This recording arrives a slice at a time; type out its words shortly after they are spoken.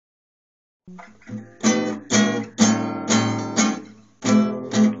They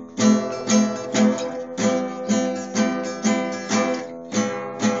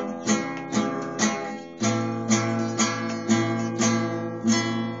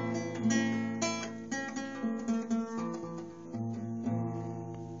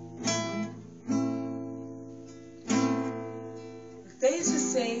used to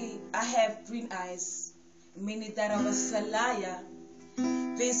say I have green eyes, meaning that I was a liar.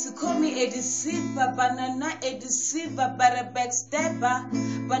 They used to call me a deceiver, but I'm not a deceiver, but a backstabber.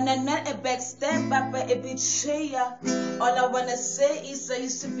 But I'm not a backstabber, but a betrayer. All I wanna say is I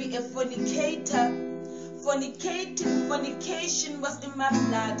used to be a fornicator. Fornication was in my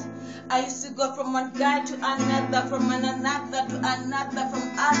blood. I used to go from one guy to another, from another to another,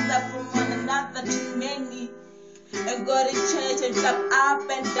 from one another to many. And go to church and clap up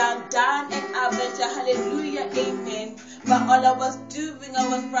and down, down and up and say hallelujah, amen. But all I was doing, I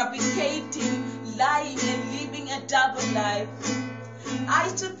was fabricating, lying and living a double life. I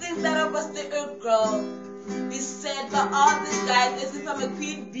used to think that I was the earth girl. Be said by all the guys as if I'm a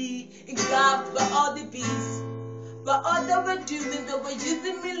queen bee, engulfed by all the bees. But all they were doing, they were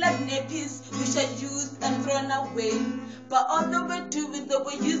using me like nappies, which I used and thrown away. But all they were doing, they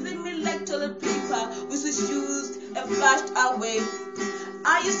were using me like toilet paper, which was used and flushed away.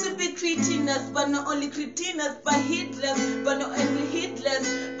 I used to be cretinous, but not only cretinous, but heedless, but not only heedless,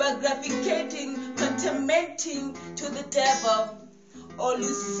 but gravitating, contaminating to the devil. Oh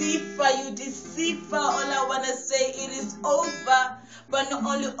Lucifer, you deceiver, all I wanna say it is over. But not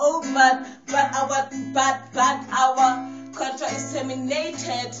only over, but our contract is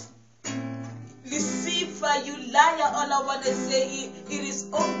terminated. Lucifer, you liar, all I wanna say it is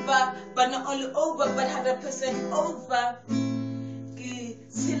over. But not only over, but 100% over.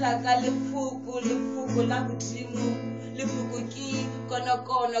 Sila ka lefuko la modimo. Lefuko ki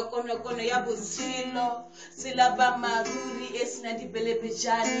kono ya botshelo. Sila ba maruri e sena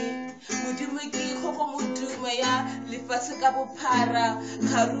dibelebejane. Modimo ke kgogo modumo ya lefatshe ka bophara.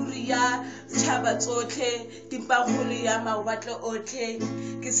 Kgaruri ya tshaba tsotlhe, timpagolo ya mawatle otlhe.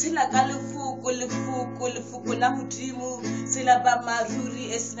 Ke sila ka lefuko la modimo. Sila ba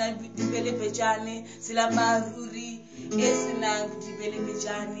maruri e sena dibelebejane. Sila maruri esinang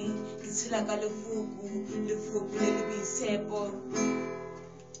dibelebejane ke tshela ka lefuku le le boitshepo.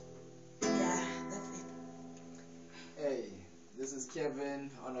 Yeah, that's it. Hey, this is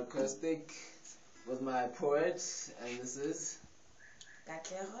Kevin on acoustic with my poet, and this is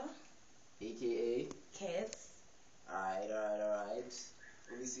Katlego, aka Kids. Alright.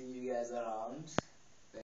 We'll be seeing you guys around.